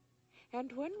And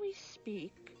when we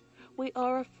speak, we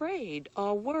are afraid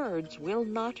our words will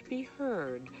not be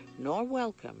heard nor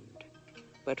welcomed.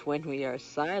 But when we are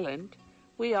silent,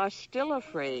 we are still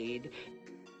afraid.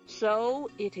 So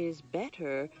it is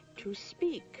better to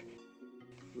speak,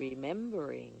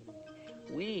 remembering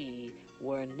we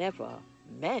were never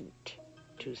meant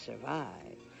to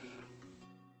survive.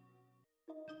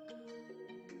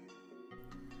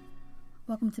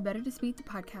 Welcome to Better to Speak, the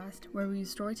podcast, where we use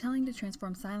storytelling to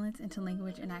transform silence into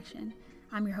language and action.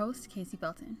 I'm your host, Casey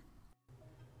Belton.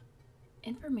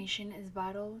 Information is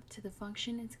vital to the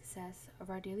function and success of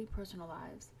our daily personal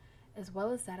lives, as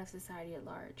well as that of society at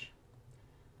large.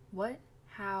 What,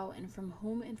 how, and from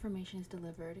whom information is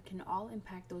delivered can all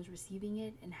impact those receiving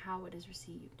it and how it is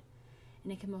received,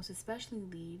 and it can most especially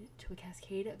lead to a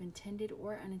cascade of intended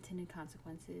or unintended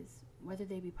consequences, whether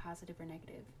they be positive or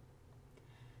negative.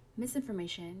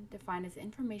 Misinformation, defined as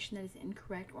information that is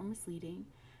incorrect or misleading,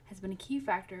 has been a key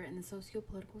factor in the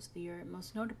socio-political sphere,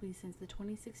 most notably since the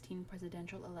 2016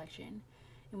 presidential election,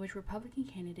 in which Republican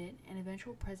candidate and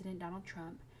eventual President Donald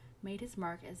Trump made his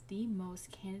mark as the most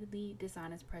candidly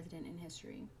dishonest president in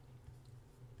history.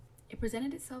 It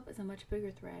presented itself as a much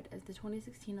bigger threat as the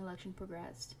 2016 election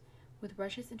progressed, with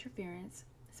Russia's interference,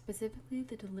 specifically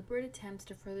the deliberate attempts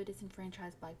to further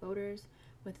disenfranchise Black voters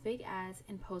with fake ads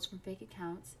and posts from fake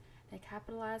accounts that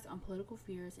capitalized on political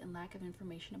fears and lack of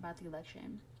information about the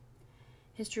election.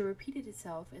 History repeated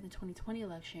itself in the 2020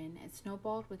 election and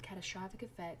snowballed with catastrophic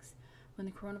effects when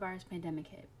the coronavirus pandemic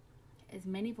hit, as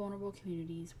many vulnerable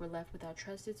communities were left without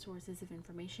trusted sources of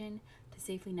information to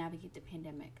safely navigate the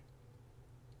pandemic.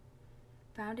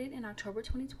 Founded in October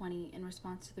 2020 in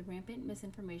response to the rampant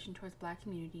misinformation towards Black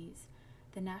communities,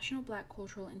 the National Black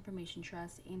Cultural Information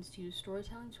Trust aims to use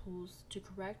storytelling tools to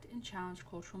correct and challenge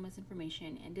cultural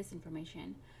misinformation and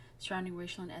disinformation surrounding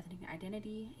racial and ethnic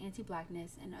identity,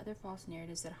 anti-Blackness, and other false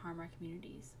narratives that harm our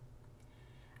communities.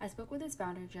 I spoke with its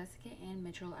founder, Jessica Ann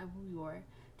Mitchell Abuyor,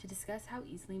 to discuss how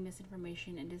easily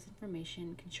misinformation and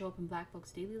disinformation can show up in Black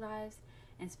folks' daily lives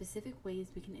and specific ways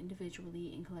we can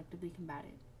individually and collectively combat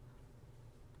it.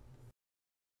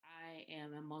 I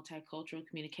am a multicultural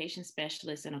communication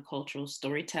specialist and a cultural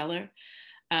storyteller.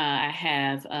 I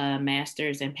have a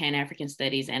master's in Pan-African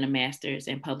Studies and a master's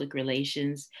in public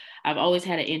relations. I've always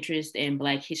had an interest in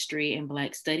Black history and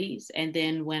Black studies. And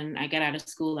then when I got out of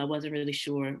school, I wasn't really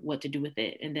sure what to do with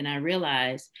it. And then I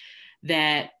realized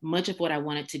that much of what I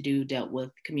wanted to do dealt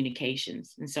with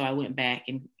communications. And so I went back,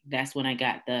 and that's when I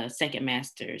got the second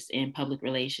master's in public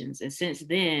relations. And since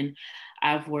then,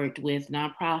 I've worked with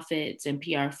nonprofits and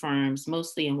PR firms,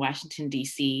 mostly in Washington,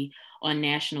 D.C., on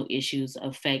national issues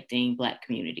affecting Black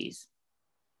communities.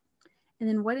 And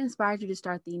then what inspired you to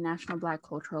start the National Black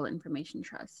Cultural Information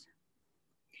Trust?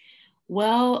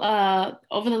 Well,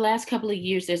 over the last couple of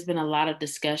years, there's been a lot of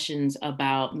discussions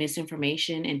about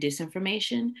misinformation and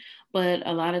disinformation, but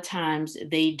a lot of times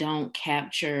they don't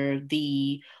capture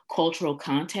the cultural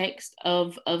context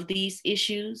of these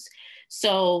issues.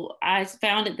 So I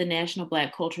founded the National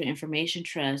Black Cultural Information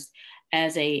Trust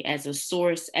as a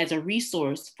source, as a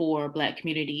resource for Black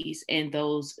communities and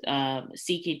those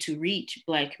seeking to reach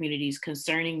Black communities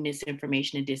concerning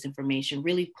misinformation and disinformation,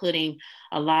 really putting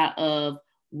a lot of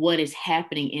what is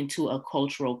happening into a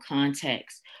cultural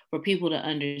context for people to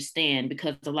understand,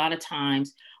 because a lot of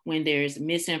times when there's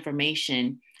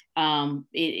misinformation,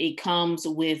 it comes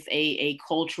with a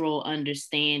cultural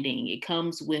understanding. It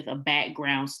comes with a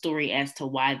background story as to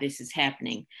why this is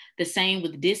happening. The same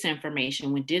with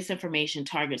disinformation. When disinformation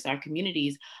targets our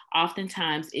communities,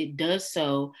 oftentimes it does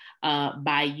so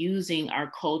by using our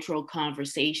cultural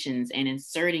conversations and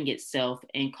inserting itself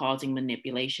and causing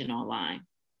manipulation online.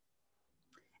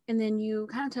 And then you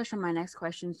kind of touched on my next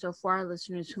question. So for our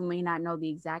listeners who may not know the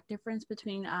exact difference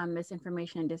between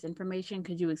misinformation and disinformation,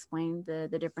 could you explain the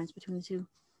difference between the two?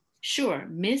 Sure.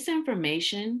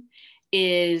 Misinformation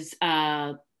is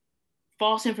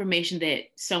false information that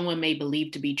someone may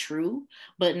believe to be true,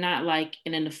 but not like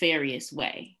in a nefarious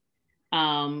way.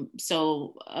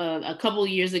 So a couple of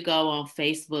years ago on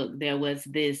Facebook, there was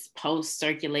this post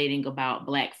circulating about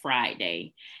Black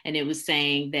Friday. And it was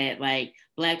saying that like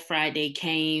Black Friday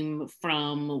came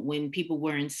from when people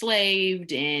were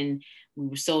enslaved and we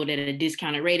were sold at a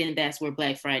discounted rate. And that's where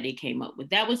Black Friday came up with.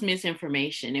 That was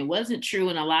misinformation. It wasn't true.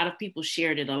 And a lot of people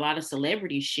shared it. A lot of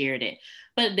celebrities shared it,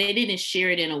 but they didn't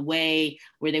share it in a way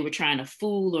where they were trying to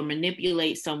fool or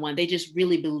manipulate someone. They just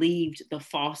really believed the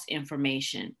false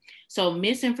information. So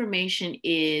misinformation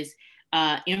is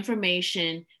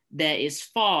information that is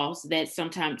false, that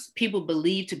sometimes people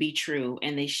believe to be true,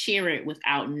 and they share it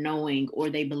without knowing, or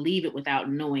they believe it without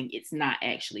knowing it's not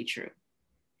actually true.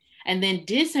 And then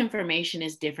disinformation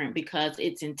is different because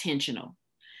it's intentional.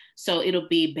 So it'll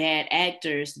be bad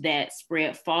actors that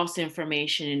spread false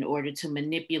information in order to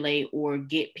manipulate or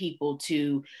get people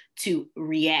to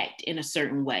react in a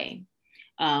certain way.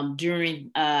 During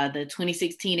the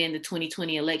 2016 and the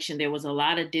 2020 election, there was a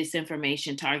lot of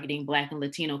disinformation targeting Black and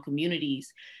Latino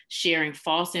communities, sharing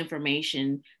false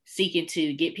information, seeking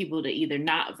to get people to either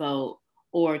not vote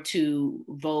or to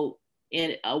vote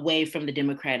away from the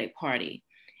Democratic Party.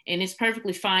 And it's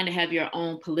perfectly fine to have your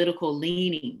own political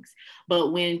leanings.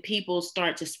 But when people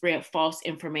start to spread false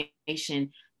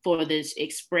information for this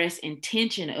express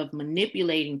intention of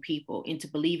manipulating people into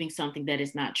believing something that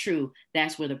is not true,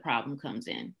 that's where the problem comes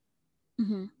in.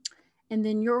 Mm-hmm. And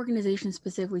then your organization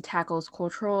specifically tackles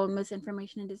cultural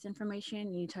misinformation and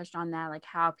disinformation. You touched on that, like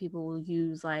how people will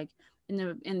use, like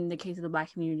in the case of the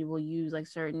Black community, will use like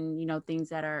certain, you know, things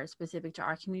that are specific to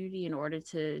our community in order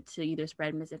to either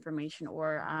spread misinformation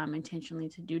or intentionally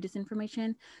to do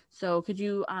disinformation. So could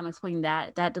you explain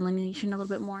that delineation a little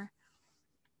bit more?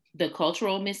 The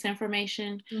cultural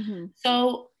misinformation. Mm-hmm.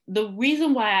 So the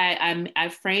reason why I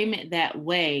frame it that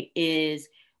way is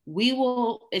we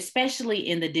will, especially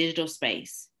in the digital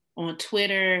space, on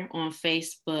Twitter, on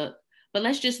Facebook, but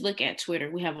let's just look at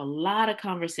Twitter. We have a lot of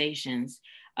conversations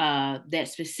that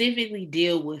specifically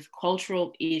deal with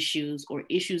cultural issues or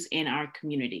issues in our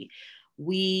community.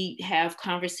 We have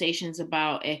conversations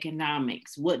about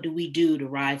economics. What do we do to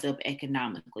rise up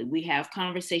economically? We have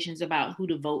conversations about who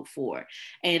to vote for.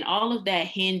 And all of that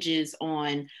hinges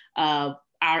on our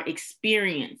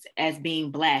experience as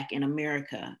being Black in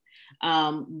America.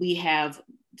 We have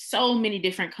so many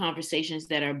different conversations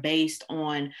that are based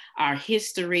on our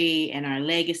history and our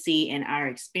legacy and our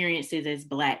experiences as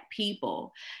Black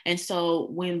people. And so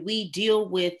when we deal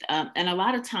with, and a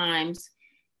lot of times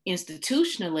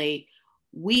institutionally,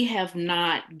 we have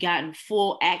not gotten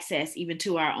full access even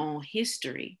to our own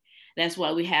history. That's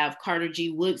why we have Carter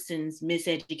G. Woodson's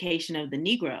Miseducation of the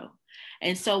Negro.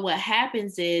 And so what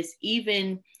happens is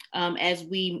even as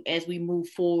we move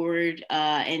forward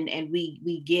and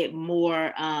we get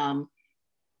more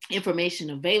information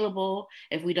available,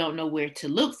 if we don't know where to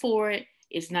look for it,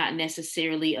 it's not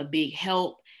necessarily a big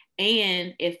help.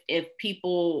 And if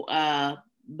people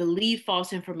believe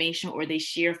false information or they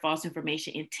share false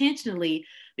information intentionally,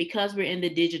 because we're in the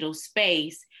digital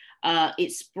space,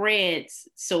 it spreads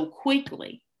so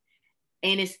quickly.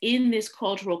 And it's in this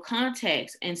cultural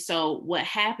context. And so what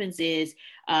happens is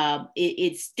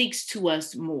it sticks to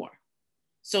us more.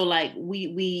 So like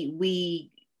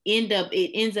we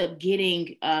it ends up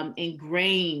getting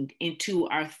ingrained into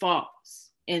our thoughts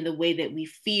and the way that we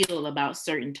feel about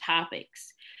certain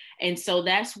topics. And so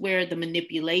that's where the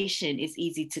manipulation is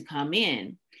easy to come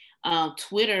in.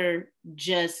 Twitter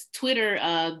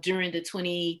during the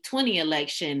 2020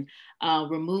 election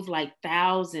removed like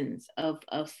thousands of,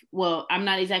 well, I'm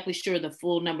not exactly sure the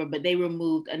full number, but they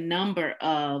removed a number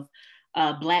of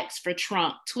Blacks for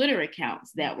Trump Twitter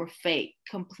accounts that were fake,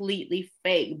 completely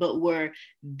fake, but were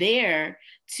there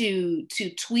to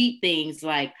tweet things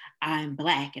like, I'm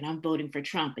Black and I'm voting for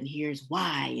Trump and here's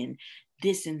why, and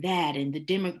this and that, and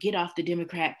get off the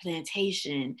Democrat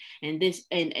plantation, and this,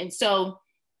 and so,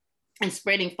 and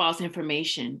spreading false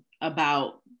information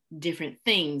about different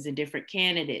things and different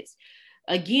candidates.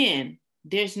 Again,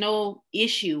 there's no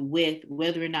issue with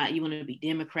whether or not you want to be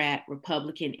Democrat,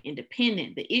 Republican,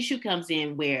 Independent. The issue comes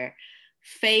in where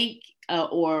fake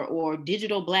or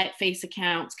digital blackface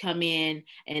accounts come in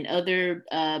and other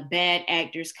bad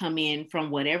actors come in from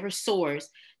whatever source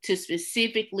to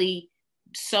specifically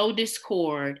sow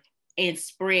discord and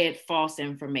spread false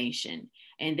information.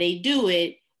 And they do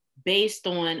it based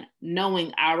on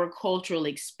knowing our cultural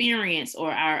experience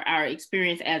or our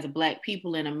experience as a Black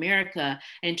people in America,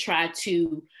 and try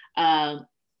to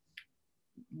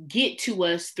get to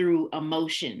us through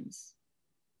emotions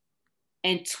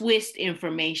and twist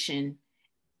information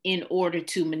in order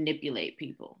to manipulate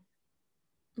people.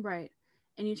 Right.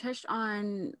 And you touched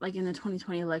on, like, in the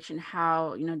 2020 election,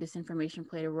 how, you know, disinformation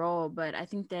played a role. But I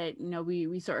think that, you know,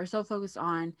 we are so focused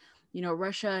on, you know,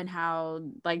 Russia and how,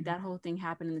 like, that whole thing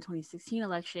happened in the 2016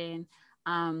 election.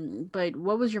 But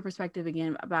what was your perspective,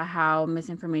 again, about how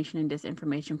misinformation and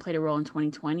disinformation played a role in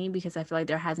 2020? Because I feel like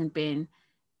there hasn't been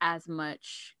as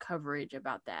much coverage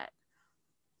about that.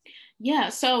 Yeah.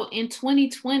 So in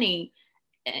 2020,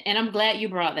 and I'm glad you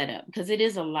brought that up, because it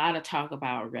is a lot of talk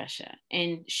about Russia.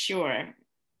 And sure,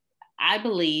 I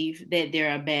believe that there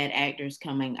are bad actors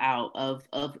coming out of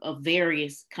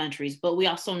various countries, but we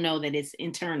also know that it's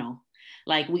internal.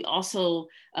 Like we also,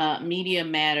 Media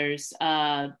Matters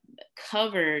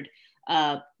covered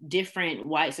different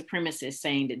white supremacists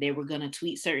saying that they were going to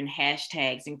tweet certain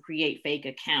hashtags and create fake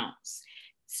accounts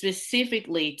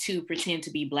specifically to pretend to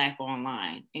be Black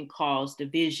online and cause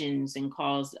divisions and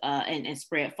cause and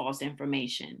spread false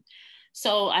information.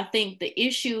 So I think the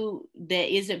issue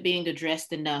that isn't being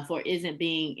addressed enough or isn't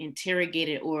being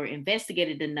interrogated or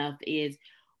investigated enough is,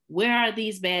 where are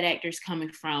these bad actors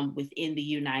coming from within the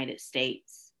United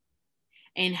States?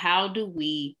 And how do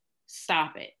we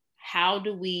stop it? How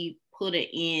do we put an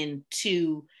end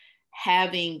to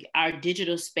having our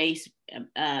digital space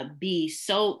be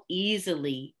so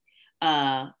easily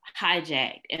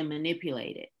hijacked and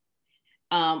manipulated?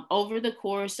 Over the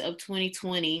course of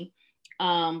 2020,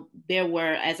 there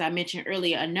were, as I mentioned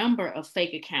earlier, a number of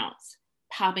fake accounts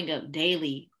popping up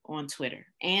daily on Twitter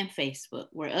and Facebook,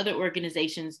 where other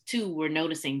organizations too were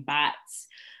noticing bots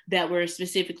that were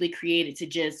specifically created to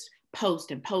just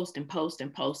post and post and post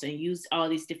and post and use all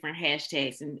these different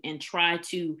hashtags and try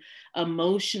to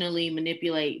emotionally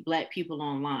manipulate Black people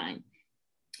online.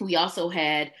 We also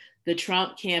had the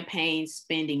Trump campaign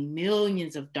spending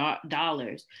millions of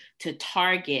dollars to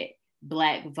target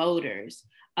Black voters,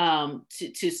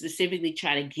 to specifically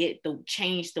try to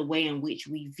change the way in which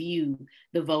we view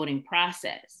the voting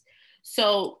process.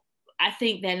 So I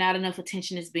think that not enough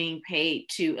attention is being paid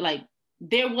to, like,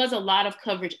 there was a lot of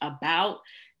coverage about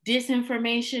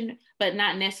disinformation, but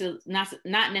not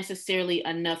necessarily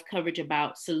enough coverage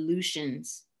about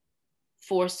solutions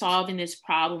for solving this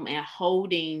problem and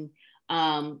holding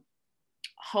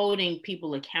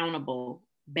people accountable,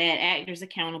 bad actors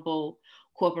accountable,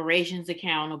 corporations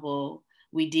accountable.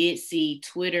 We did see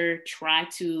Twitter try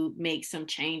to make some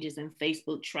changes and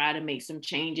Facebook try to make some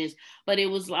changes, but it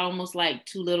was almost like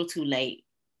too little too late.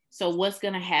 So what's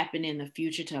going to happen in the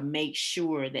future to make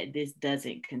sure that this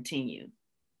doesn't continue?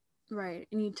 Right.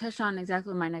 And you touched on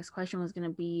exactly what my next question was going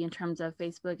to be in terms of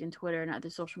Facebook and Twitter and other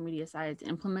social media sites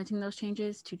implementing those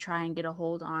changes to try and get a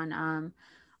hold on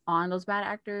those bad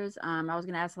actors. I was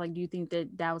going to ask, like, do you think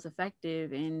that was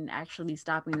effective in actually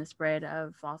stopping the spread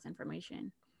of false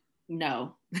information?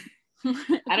 No,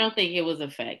 I don't think it was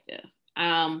effective.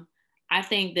 I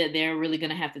think that they're really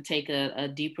going to have to take a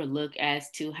deeper look as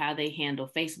to how they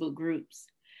handle Facebook groups,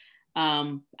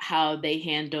 how they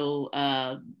handle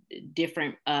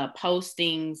different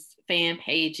postings, fan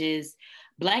pages.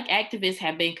 Black activists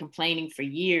have been complaining for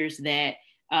years that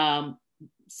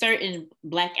certain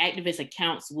Black activist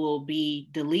accounts will be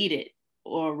deleted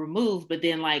or removed, but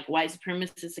then like white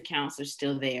supremacist accounts are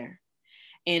still there.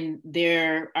 And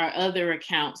there are other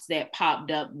accounts that popped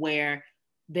up where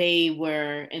they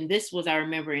were, and this was, I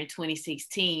remember in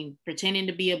 2016, pretending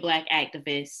to be a Black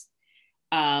activist,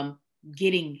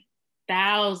 getting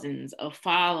thousands of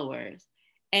followers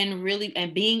and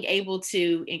being able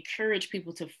to encourage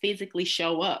people to physically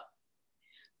show up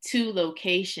to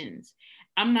locations.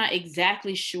 I'm not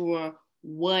exactly sure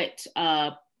what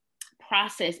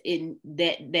process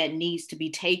that needs to be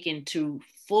taken to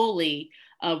fully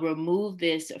remove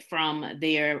this from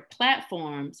their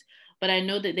platforms, but I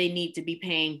know that they need to be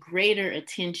paying greater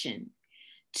attention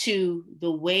to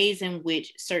the ways in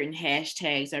which certain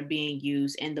hashtags are being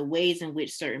used and the ways in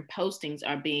which certain postings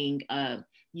are being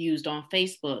used on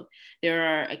Facebook. There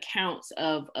are accounts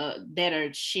that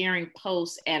are sharing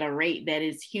posts at a rate that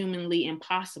is humanly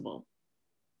impossible.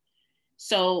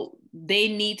 So they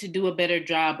need to do a better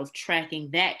job of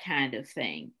tracking that kind of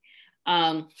thing.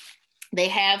 They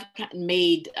have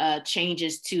made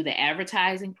changes to the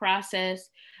advertising process.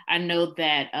 I know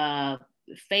that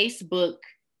Facebook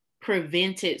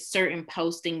prevented certain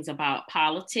postings about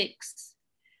politics,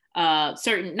 not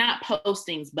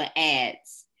postings, but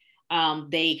ads.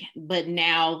 But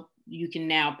now you can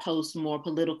now post more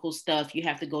political stuff. You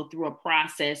have to go through a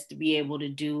process to be able to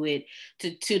do it,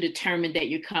 to determine that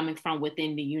you're coming from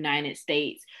within the United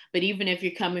States. But even if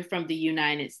you're coming from the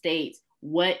United States,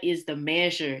 what is the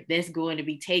measure that's going to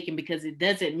be taken? Because it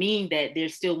doesn't mean that there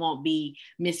still won't be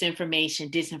misinformation,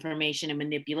 disinformation, and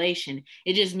manipulation.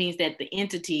 It just means that the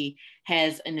entity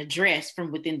has an address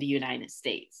from within the United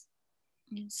States.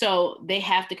 So they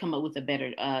have to come up with a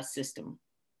better system.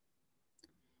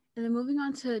 And then moving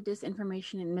on to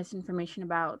disinformation and misinformation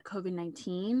about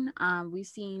COVID-19, we've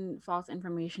seen false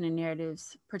information and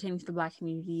narratives pertaining to the Black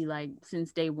community like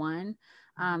since day one.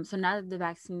 So now that the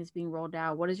vaccine is being rolled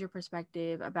out, what is your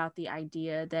perspective about the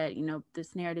idea that,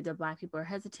 this narrative that Black people are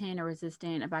hesitant or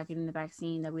resistant about getting the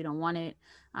vaccine, that we don't want it?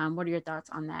 What are your thoughts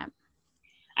on that?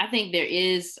 I think there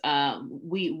is,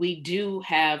 we do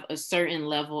have a certain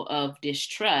level of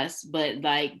distrust, but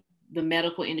like the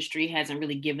medical industry hasn't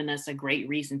really given us a great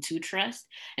reason to trust.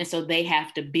 And so they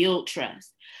have to build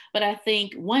trust. But I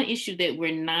think one issue that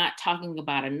we're not talking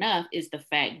about enough is the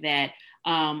fact that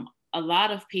a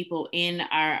lot of people in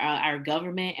our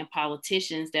government and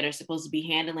politicians that are supposed to be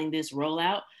handling this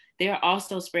rollout, they're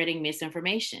also spreading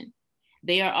misinformation.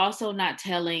 They are also not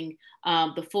telling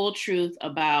the full truth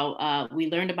about, we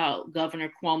learned about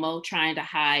Governor Cuomo trying to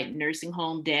hide nursing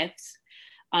home deaths.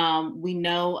 We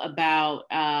know about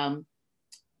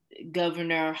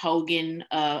Governor Hogan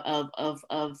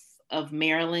of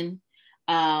Maryland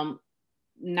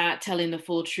not telling the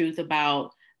full truth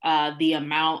about the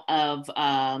amount of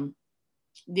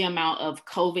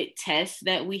COVID tests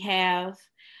that we have.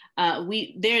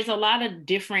 There's a lot of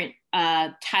different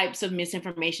types of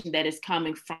misinformation that is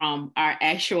coming from our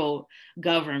actual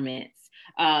governments.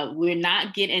 We're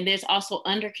not getting, and there's also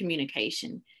under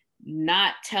communication,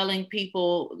 not telling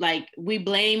people, like, we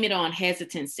blame it on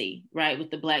hesitancy, right, with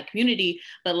the Black community,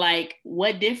 but like,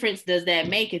 what difference does that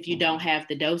make if you don't have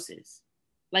the doses?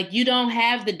 Like, you don't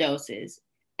have the doses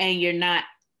and you're not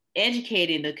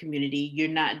educating the community, you're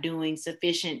not doing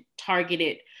sufficient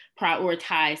targeted,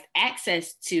 prioritized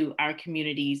access to our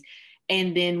communities.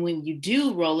 And then when you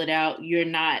do roll it out, you're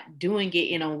not doing it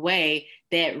in a way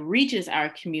that reaches our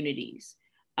communities.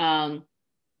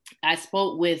 I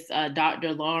spoke with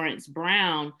Dr. Lawrence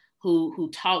Brown, who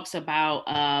talks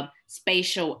about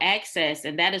spatial access.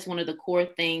 And that is one of the core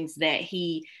things that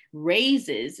he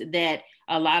raises, that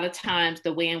a lot of times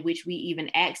the way in which we even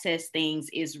access things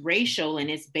is racial, and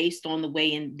it's based on the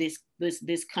way in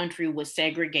this country was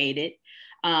segregated.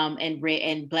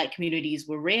 And Black communities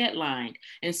were redlined.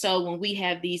 And so when we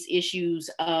have these issues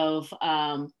of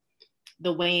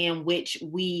the way in which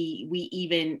we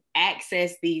even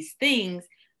access these things,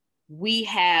 we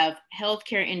have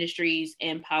healthcare industries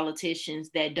and politicians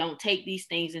that don't take these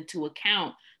things into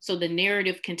account. So the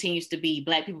narrative continues to be,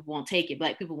 Black people won't take it,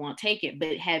 Black people won't take it.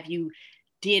 But have you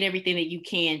did everything that you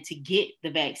can to get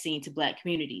the vaccine to Black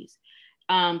communities?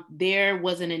 There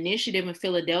was an initiative in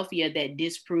Philadelphia that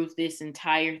disproved this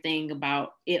entire thing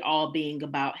about it all being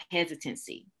about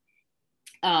hesitancy.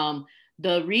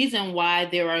 The reason why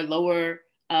there are lower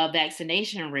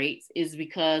vaccination rates is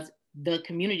because the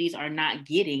communities are not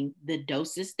getting the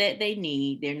doses that they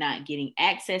need. They're not getting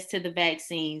access to the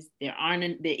vaccines. There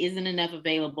isn't enough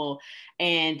available,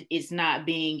 and it's not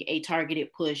being a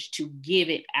targeted push to give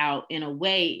it out in a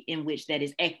way in which that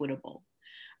is equitable.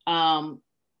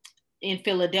 In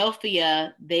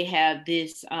Philadelphia, they have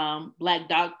this Black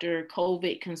Doctor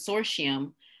COVID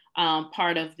Consortium,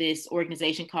 part of this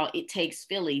organization called It Takes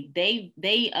Philly. They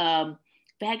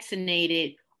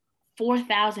vaccinated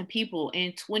 4,000 people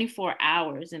in 24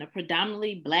 hours in a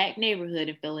predominantly Black neighborhood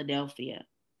in Philadelphia.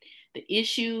 The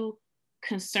issue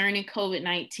concerning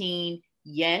COVID-19,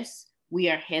 yes, we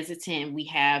are hesitant, we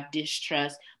have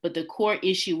distrust, but the core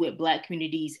issue with Black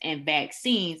communities and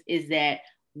vaccines is that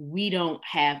we don't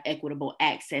have equitable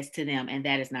access to them, and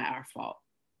that is not our fault.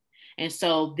 And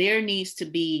so there needs to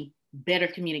be better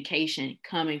communication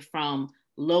coming from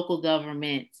local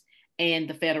governments and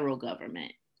the federal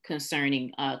government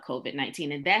concerning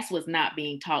COVID-19. And that's what's not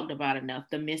being talked about enough,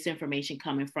 the misinformation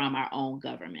coming from our own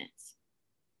governments.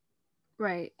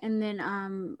 Right. And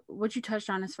then what you touched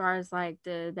on as far as like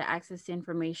the access to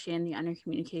information, the under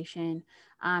communication,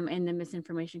 and the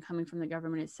misinformation coming from the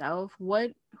government itself,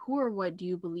 who or what do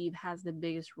you believe has the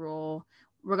biggest role,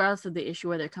 regardless of the issue,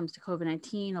 whether it comes to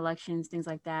COVID-19, elections, things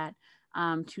like that,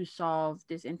 to solve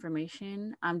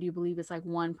disinformation? Do you believe it's like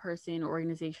one person,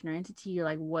 organization, or entity, or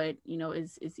like what,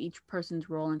 is each person's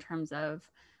role in terms of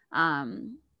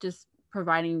just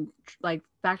providing like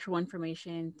factual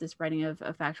information, the spreading of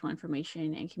factual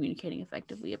information, and communicating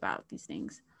effectively about these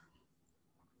things?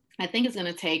 I think it's going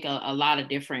to take a lot of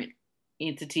different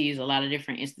entities, a lot of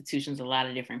different institutions, a lot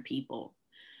of different people,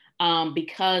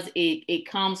 because it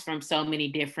comes from so many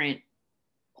different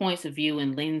points of view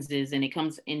and lenses, and it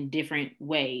comes in different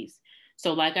ways.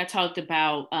 So like I talked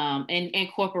about, and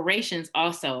corporations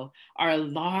also are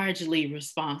largely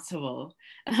responsible.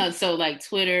 So like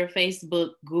Twitter,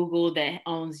 Facebook, Google that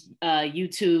owns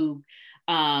YouTube,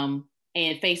 and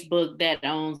Facebook that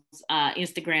owns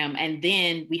Instagram. And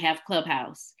then we have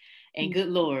Clubhouse, and good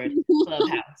Lord,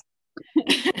 Clubhouse.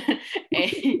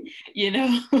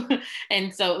 And,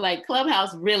 and so like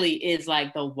Clubhouse really is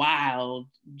like the wild,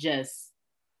 just,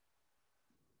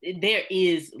 there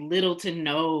is little to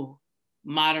no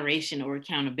moderation or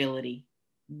accountability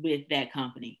with that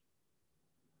company.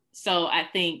 So I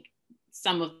think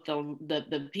some of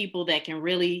the people that can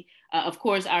really, of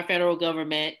course, our federal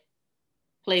government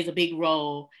plays a big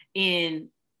role in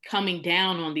coming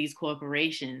down on these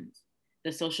corporations.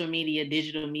 the social media,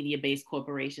 digital media based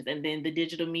corporations. And then the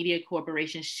digital media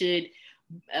corporations should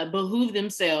behoove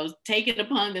themselves, take it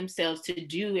upon themselves to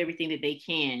do everything that they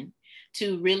can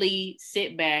to really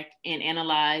sit back and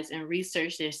analyze and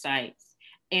research their sites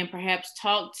and perhaps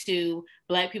talk to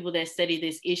Black people that study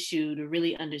this issue to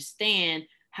really understand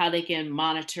how they can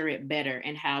monitor it better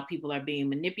and how people are being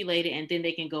manipulated. And then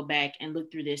they can go back and look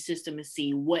through their system and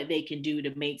see what they can do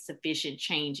to make sufficient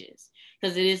changes.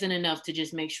 Because it isn't enough to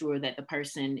just make sure that the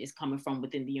person is coming from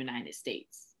within the United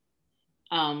States.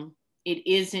 It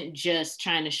isn't just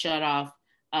trying to shut off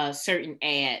certain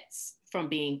ads from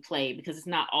being played, because it's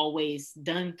not always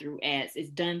done through ads. It's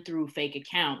done through fake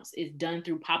accounts. It's done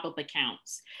through pop-up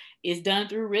accounts. It's done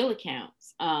through real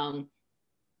accounts.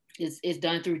 It's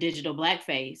done through digital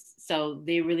blackface. So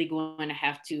they're really going to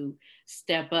have to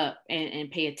step up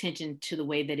and pay attention to the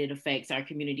way that it affects our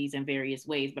communities in various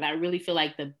ways. But I really feel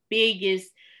like the biggest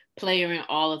player in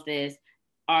all of this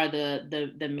are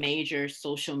the major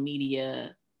social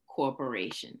media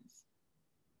corporations.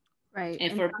 Right.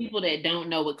 And for people that don't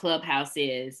know what Clubhouse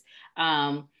is,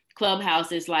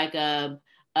 Clubhouse is like a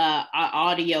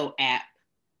audio app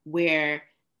where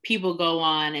people go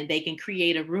on and they can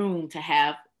create a room to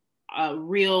have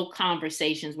real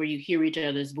conversations where you hear each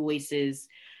other's voices.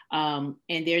 And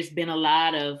there's been a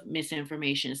lot of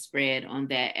misinformation spread on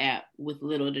that app with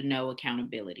little to no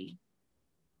accountability.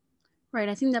 Right.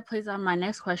 I think that plays on my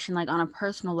next question, like on a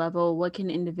personal level, what can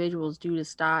individuals do to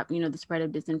stop, the spread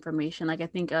of disinformation? Like I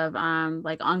think of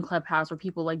like on Clubhouse where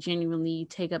people like genuinely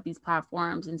take up these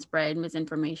platforms and spread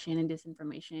misinformation and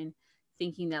disinformation,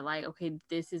 thinking that like, okay,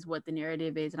 this is what the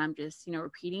narrative is and I'm just,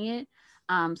 repeating it.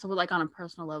 So what, like on a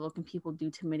personal level, can people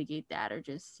do to mitigate that or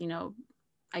just,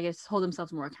 I guess hold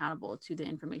themselves more accountable to the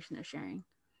information they're sharing?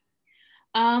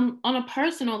 On a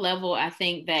personal level, I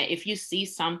think that if you see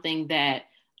something that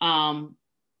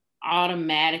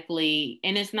automatically,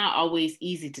 and it's not always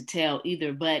easy to tell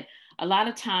either, but a lot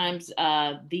of times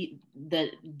the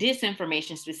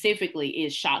disinformation specifically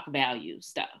is shock value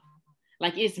stuff.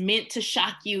 Like it's meant to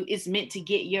shock you. It's meant to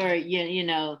get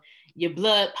your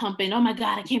blood pumping. Oh my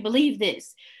God, I can't believe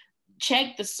this.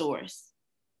 Check the source.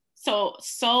 So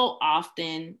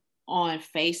often on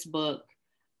Facebook,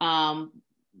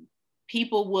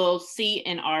 people will see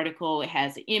an article, it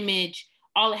has an image.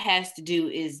 All it has to do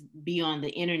is be on the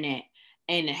internet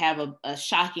and have a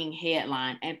shocking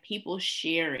headline and people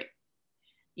share it,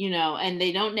 and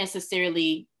they don't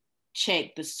necessarily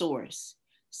check the source.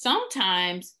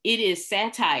 Sometimes it is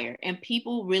satire and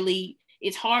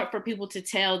it's hard for people to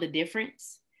tell the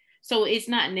difference. So it's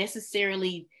not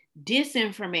necessarily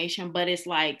disinformation, but it's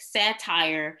like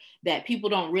satire that people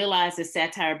don't realize is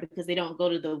satire because they don't go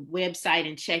to the website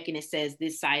and check and it says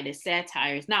this site is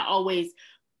satire. It's not always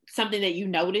something that you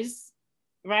notice,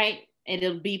 right? And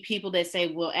it'll be people that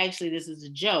say, well, actually, this is a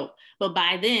joke. But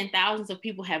by then, thousands of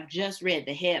people have just read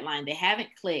the headline. They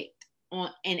haven't clicked on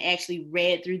and actually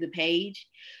read through the page.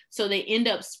 So they end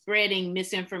up spreading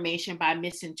misinformation by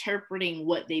misinterpreting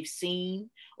what they've seen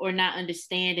or not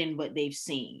understanding what they've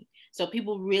seen. So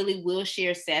people really will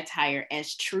share satire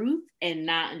as truth and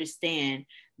not understand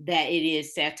that it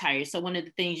is satire. So one of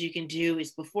the things you can do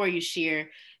is before you share,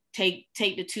 take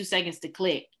the 2 seconds to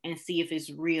click and see if it's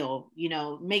real.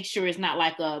 Make sure it's not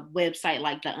like a website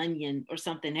like The Onion or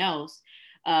something else.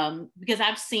 Because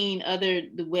I've seen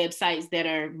the websites that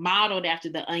are modeled after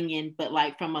The Onion, but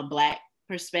like from a Black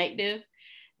perspective,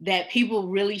 that people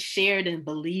really shared and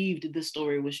believed the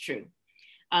story was true.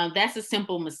 That's a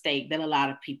simple mistake that a lot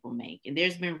of people make. And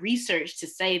there's been research to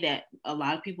say that a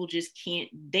lot of people just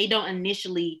they don't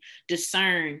initially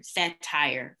discern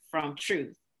satire from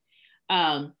truth.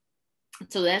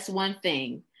 So that's one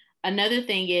thing. Another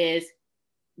thing is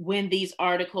when these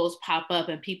articles pop up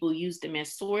and people use them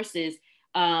as sources,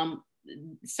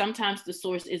 sometimes the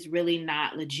source is really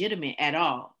not legitimate at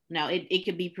all. Now, it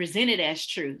could be presented as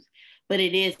truth, but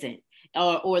it isn't.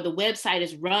 Or the website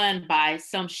is run by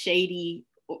some shady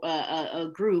a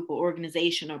group or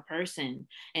organization or person,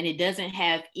 and it doesn't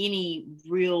have any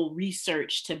real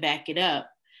research to back it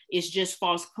up. It's just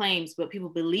false claims, but people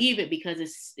believe it because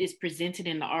it's presented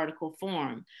in the article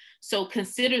form. So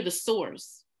consider the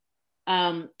source.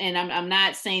 And I'm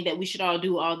not saying that we should all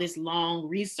do all this long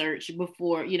research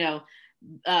before,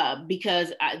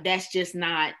 because that's just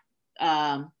not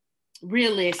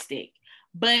realistic.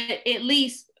 But at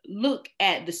least look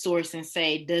at the source and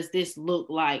say, does this look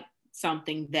like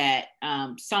something that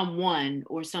someone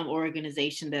or some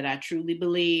organization that I truly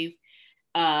believe,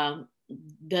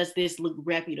 does this look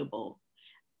reputable?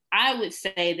 I would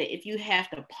say that if you have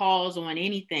to pause on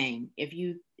anything, if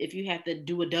you have to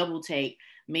do a double take,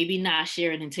 maybe not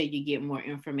share it until you get more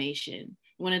information.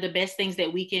 One of the best things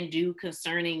that we can do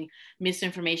concerning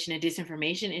misinformation and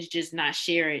disinformation is just not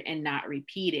share it and not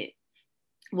repeat it.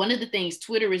 One of the things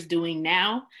Twitter is doing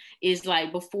now is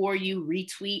like before you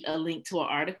retweet a link to an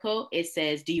article, it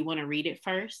says, do you want to read it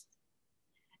first?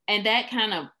 And that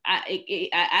kind of,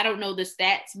 I don't know the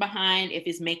stats behind if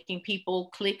it's making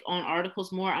people click on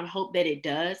articles more. I hope that it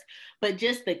does. But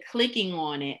just the clicking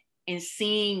on it and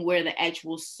seeing where the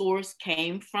actual source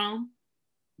came from,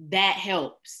 that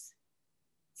helps.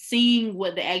 Seeing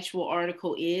what the actual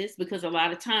article is, because a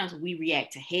lot of times we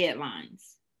react to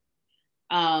headlines.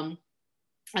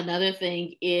 Another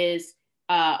thing is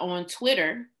on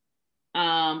Twitter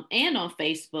and on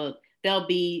Facebook, there'll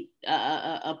be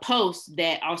a post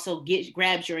that also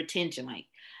grabs your attention. Like,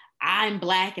 I'm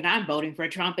Black and I'm voting for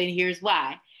Trump, and here's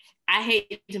why. I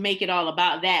hate to make it all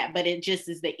about that, but it just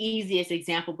is the easiest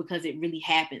example because it really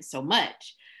happens so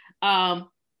much.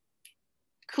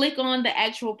 Click on the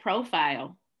actual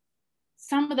profile.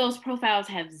 Some of those profiles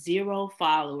have 0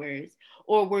 followers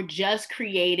or were just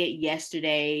created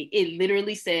yesterday. It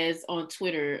literally says on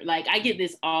Twitter, like I get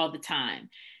this all the time.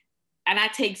 And I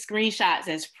take screenshots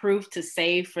as proof to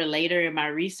save for later in my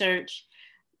research.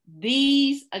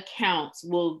 These accounts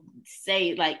will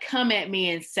say, like, come at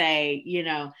me and say, you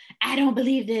know, I don't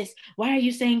believe this. Why are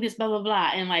you saying this? Blah, blah,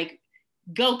 blah. And like,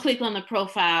 go click on the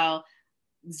profile,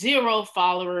 0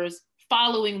 followers,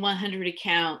 following 100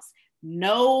 accounts,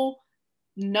 no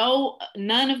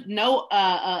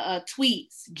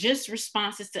tweets, just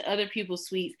responses to other people's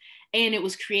tweets. And it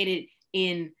was created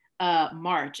in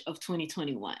March of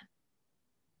 2021.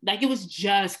 Like it was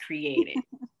just created.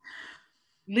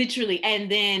 Literally. And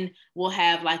then we'll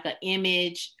have like an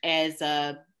image as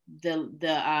the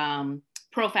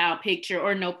profile picture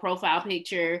or no profile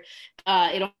picture.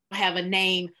 It'll have a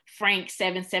name, Frank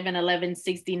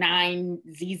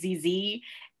 771169ZZZ.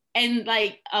 And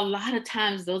like a lot of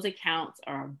times those accounts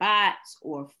are bots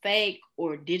or fake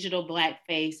or digital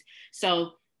blackface.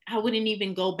 So I wouldn't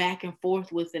even go back and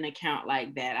forth with an account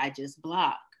like that. I just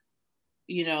block,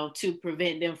 you know, to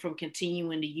prevent them from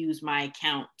continuing to use my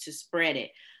account to spread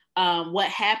it. What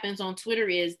happens on Twitter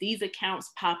is these accounts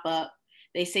pop up,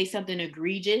 they say something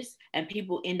egregious, and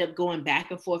people end up going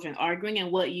back and forth and arguing.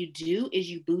 And what you do is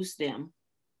you boost them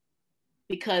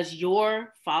because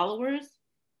your followers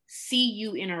see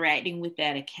you interacting with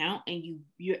that account, and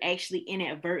you're actually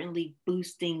inadvertently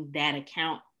boosting that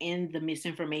account and the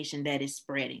misinformation that is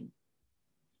spreading.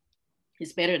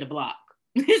 It's better to block.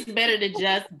 It's better to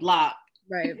just block.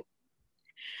 Right.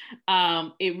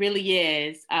 It really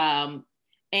is. And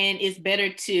it's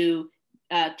better to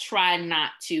try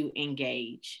not to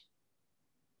engage,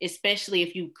 especially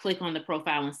if you click on the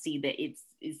profile and see that it's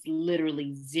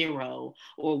literally 0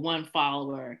 or 1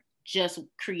 follower, just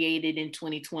created in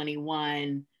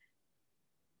 2021,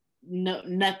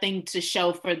 nothing to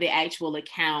show for the actual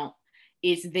account.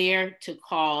 Is there to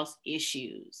cause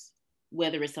issues,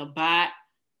 whether it's a bot,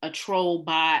 a troll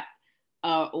bot,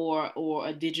 or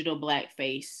a digital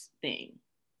blackface thing.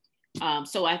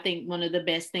 So I think one of the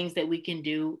best things that we can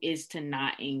do is to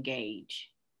not engage,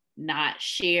 not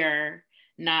share,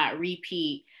 not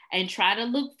repeat, and try to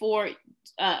look for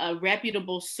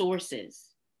reputable sources.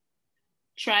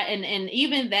 Try and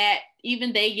even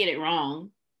they get it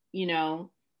wrong, you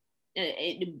know,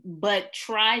 but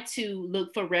try to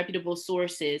look for reputable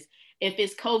sources. If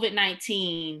it's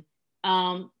COVID-19,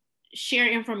 share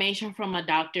information from a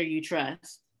doctor you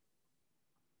trust.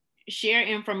 Share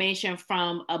information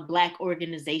from a Black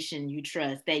organization you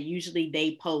trust that usually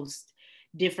they post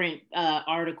different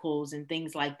articles and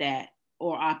things like that,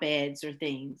 or op-eds or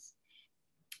things.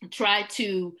 Try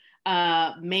to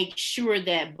make sure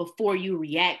that before you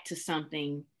react to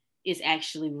something, it's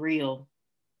actually real.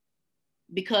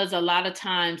 Because a lot of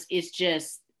times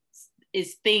it's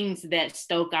things that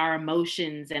stoke our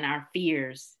emotions and our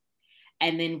fears.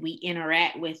 And then we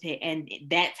interact with it, and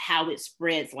that's how it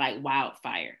spreads like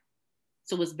wildfire.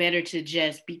 So it's better to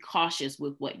just be cautious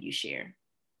with what you share.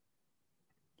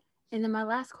 And then my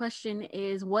last question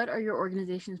is, what are your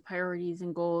organization's priorities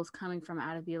and goals coming from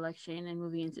out of the election and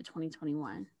moving into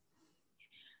 2021?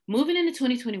 Moving into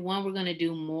 2021, we're going to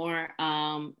do more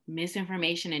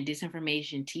misinformation and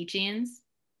disinformation teach-ins.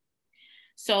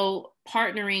 So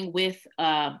partnering with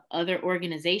other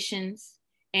organizations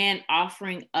and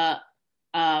offering up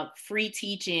free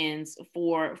teach-ins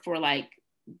for like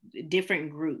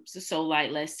different groups. So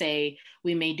like, let's say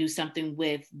we may do something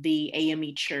with the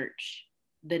AME Church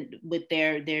with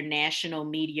their national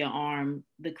media arm,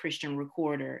 the Christian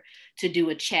Recorder, to do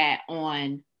a chat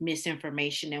on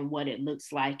misinformation and what it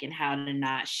looks like and how to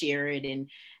not share it and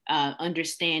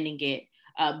understanding it.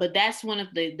 But that's one of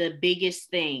the biggest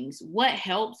things. What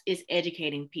helps is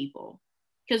educating people,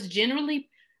 because generally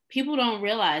people don't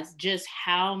realize just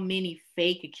how many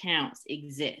fake accounts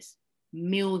exist.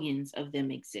 Millions of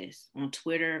them exist on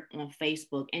Twitter, on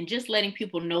Facebook, and just letting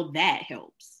people know that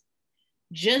helps.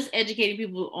 Just educating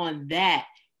people on that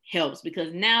helps,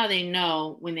 because now they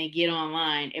know when they get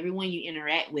online, everyone you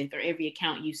interact with or every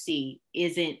account you see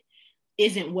isn't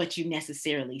what you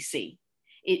necessarily see.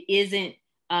 It isn't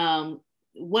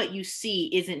what you see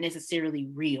isn't necessarily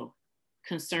real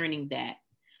concerning that.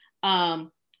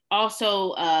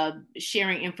 Also,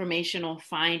 sharing information on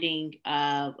finding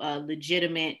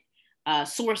legitimate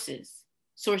sources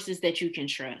that you can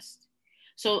trust.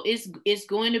 So it's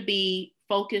going to be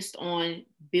focused on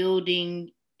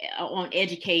building, on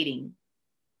educating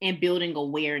and building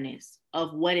awareness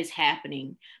of what is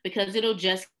happening, because it'll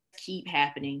just keep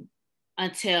happening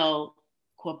until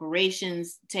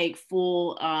corporations take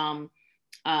full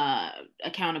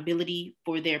accountability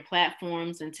for their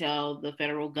platforms, until the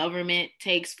federal government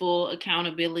takes full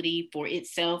accountability for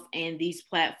itself and these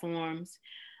platforms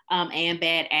and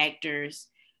bad actors.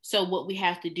 So what we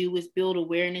have to do is build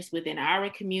awareness within our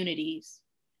communities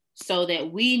so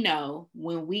that we know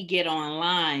when we get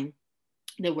online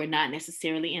that we're not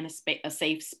necessarily in a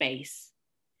safe space,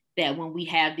 that when we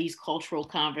have these cultural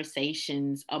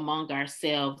conversations among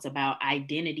ourselves about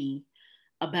identity,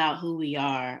 about who we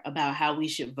are, about how we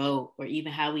should vote, or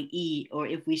even how we eat, or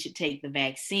if we should take the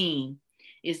vaccine,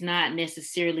 it's not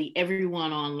necessarily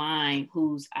everyone online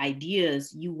whose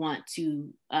ideas you want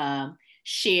to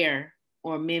share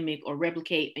or mimic or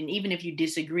replicate. And even if you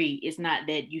disagree, it's not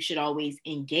that you should always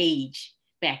engage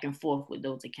back and forth with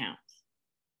those accounts.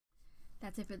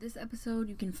 That's it for this episode.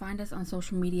 You can find us on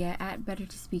social media at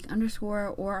bettertospeak_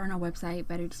 or on our website,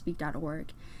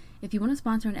 bettertospeak.org. If you want to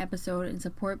sponsor an episode and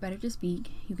support Better to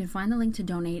Speak, you can find the link to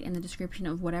donate in the description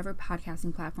of whatever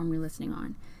podcasting platform you're listening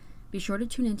on. Be sure to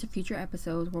tune in to future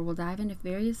episodes where we'll dive into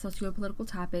various socio-political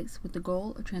topics with the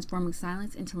goal of transforming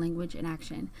silence into language and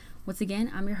action. Once again,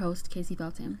 I'm your host, Casey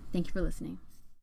Felton. Thank you for listening.